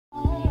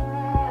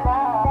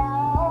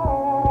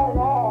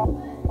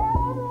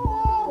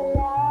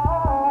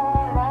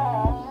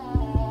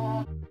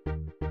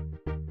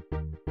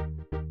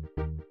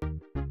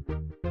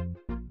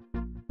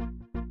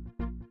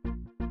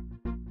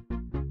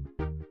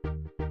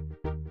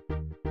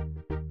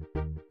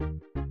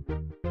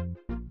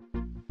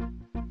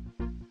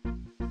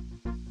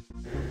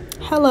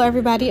Hello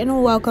everybody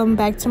and welcome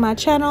back to my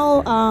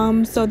channel.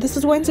 So this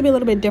is going to be a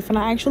little bit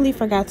different. I actually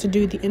forgot to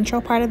do the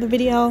intro part of the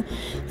video,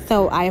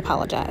 so I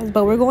apologize,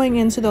 but we're going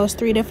into those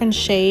 3 different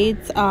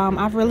shades.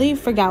 I've really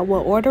forgot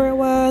what order it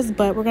was,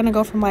 but we're gonna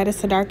go from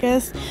lightest to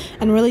darkest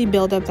and really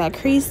build up that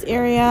crease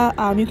area.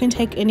 You can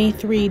take any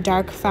 3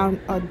 dark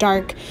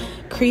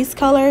crease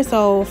colors,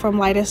 so from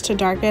lightest to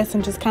darkest,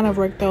 and just kind of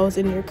work those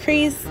in your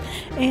crease,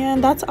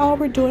 and that's all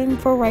we're doing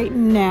for right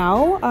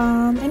now.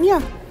 And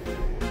yeah.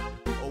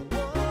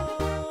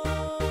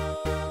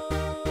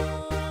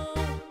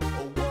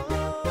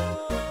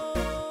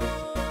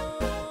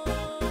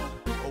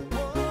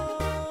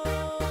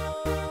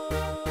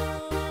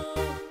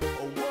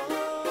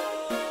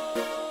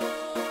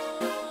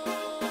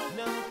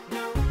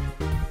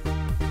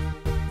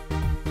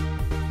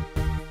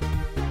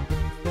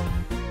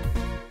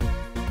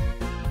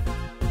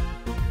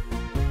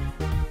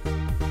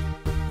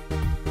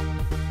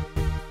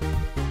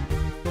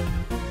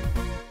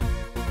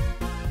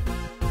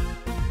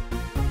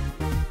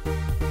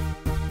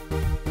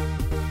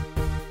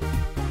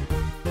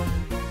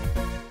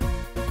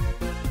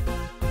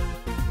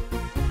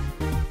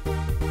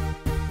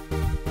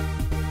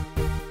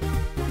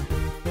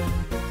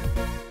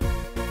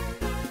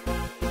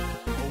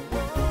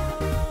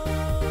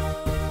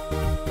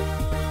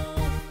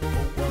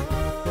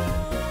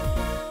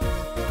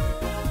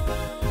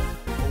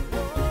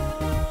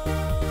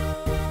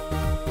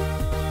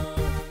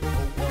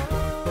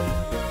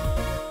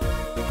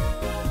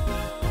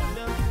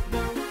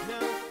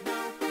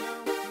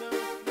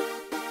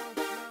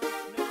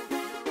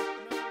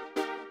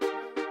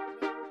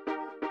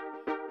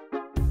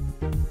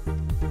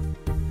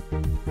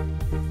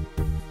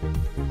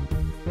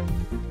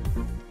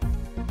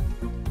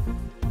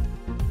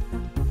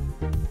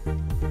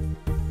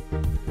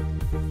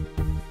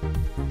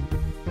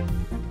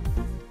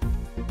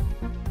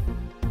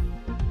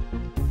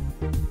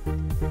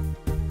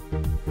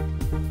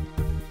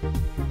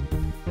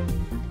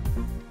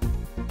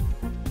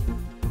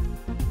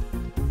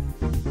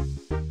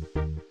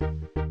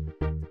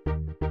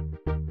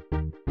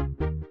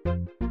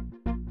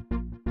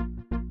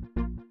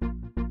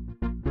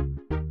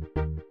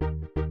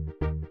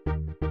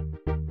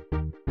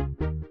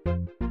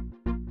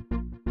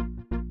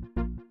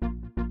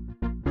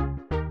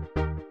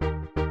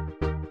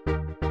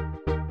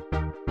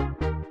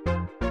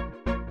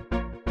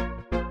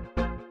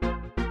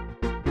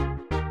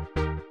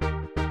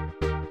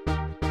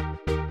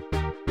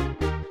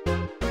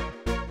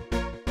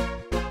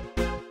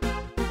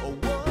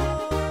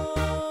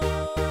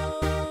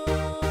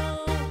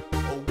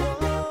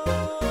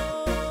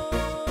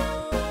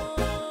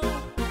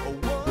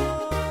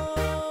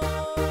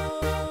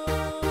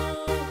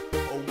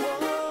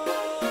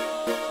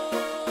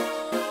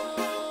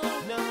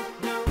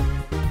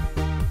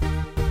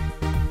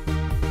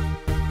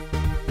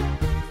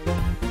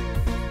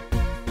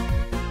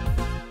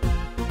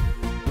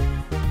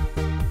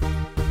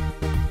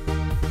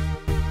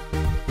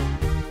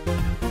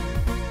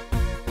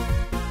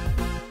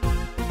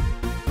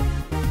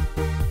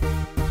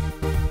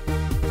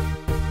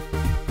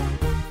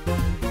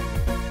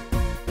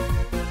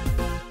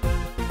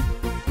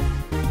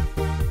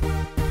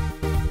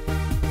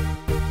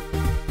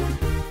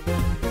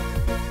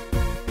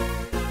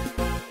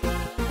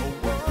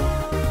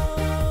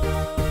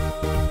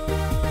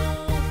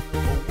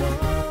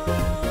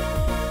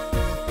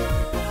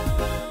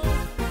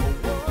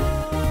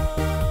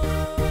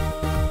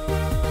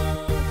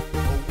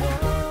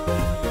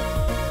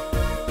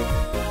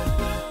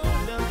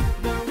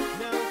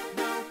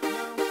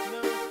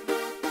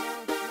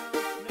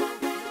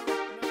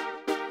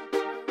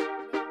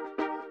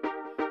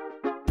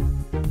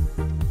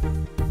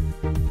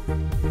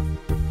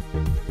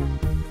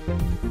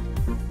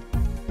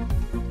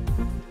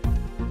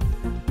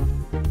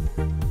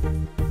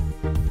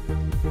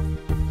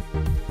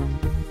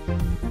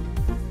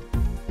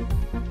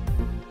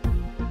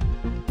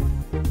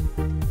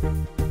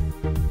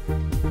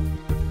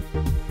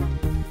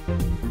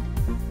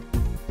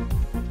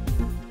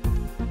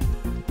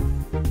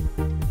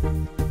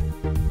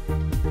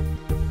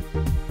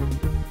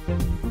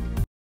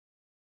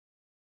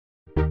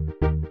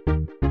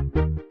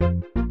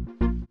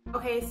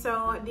 Okay,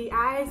 so the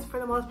eyes for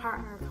the most part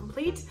are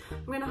complete.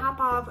 I'm gonna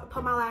hop off,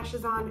 put my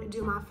lashes on,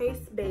 do my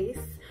face base,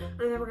 and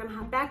then we're gonna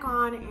hop back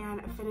on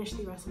and finish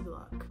the rest of the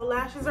look. The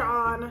lashes are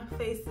on,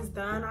 face is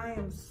done. I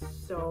am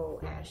so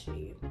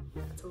ashy.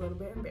 That's a little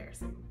bit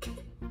embarrassing.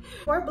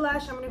 For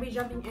blush, I'm gonna be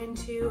jumping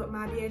into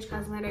my BH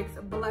Cosmetics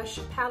blush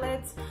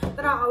palette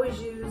that I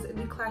always use,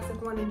 the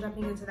classic one, and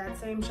jumping into that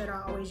same shade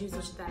I always use,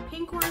 which is that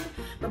pink one.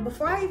 But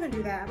before I even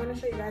do that, I'm gonna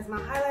show you guys my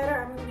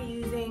highlighter. I'm gonna be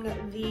using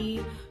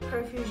the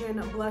Profusion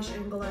Blush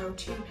and Glow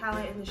 2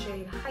 palette in the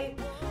shade Hype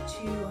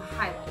to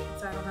highlight,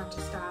 so I don't have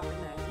to stop and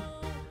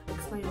then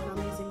explain what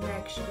I'm using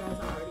next. You guys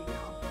already know.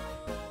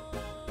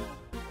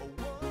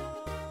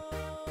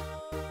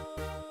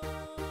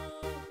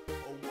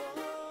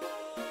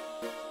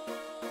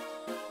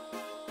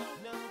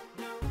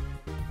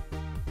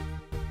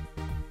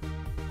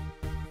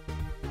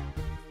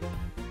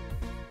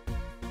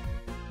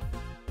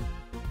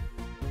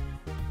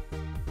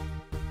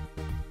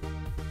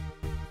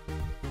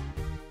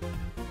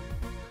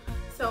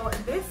 So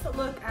this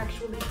look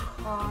actually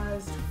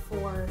caused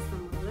for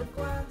some lip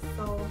gloss,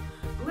 so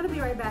I'm gonna be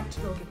right back to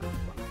go get my lip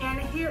gloss. And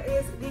here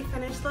is the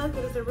finished look.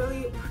 It is a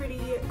really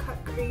pretty cut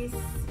crease,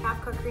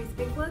 half cut crease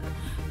pink look.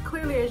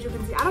 Clearly, as you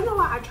can see, I don't know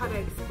why I try to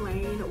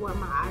explain what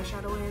my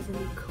eyeshadow is, and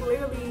you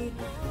clearly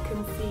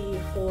can see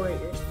for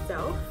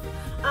yourself.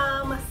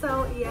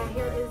 So yeah,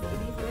 here is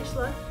the finished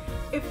look.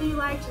 If you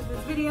liked this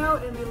video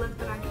and the look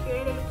that I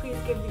created, please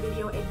give the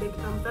video a big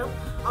thumbs up.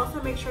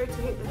 Also, make sure to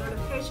hit the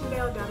notification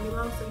bell down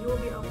below so you will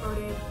be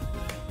uploaded.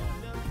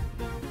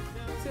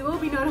 So you will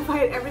be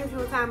notified every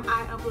single time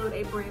I upload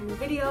a brand new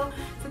video.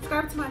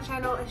 Subscribe to my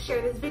channel,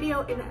 share this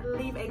video, and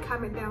leave a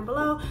comment down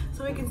below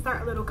so we can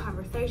start a little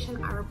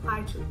conversation. I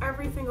reply to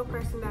every single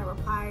person that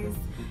replies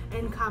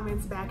and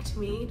comments back to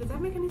me. Does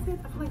that make any sense?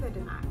 I feel like that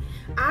did not.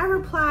 I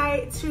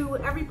reply to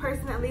every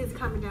person that leaves a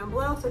comment down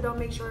below, so don't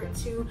make sure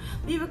to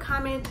leave a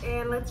comment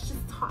and let's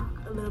just talk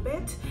a little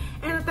bit.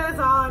 And if that is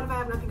all, and if I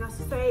have nothing else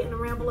to say and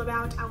ramble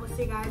about, I will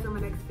see you guys in my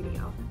next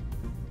video.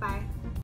 Bye.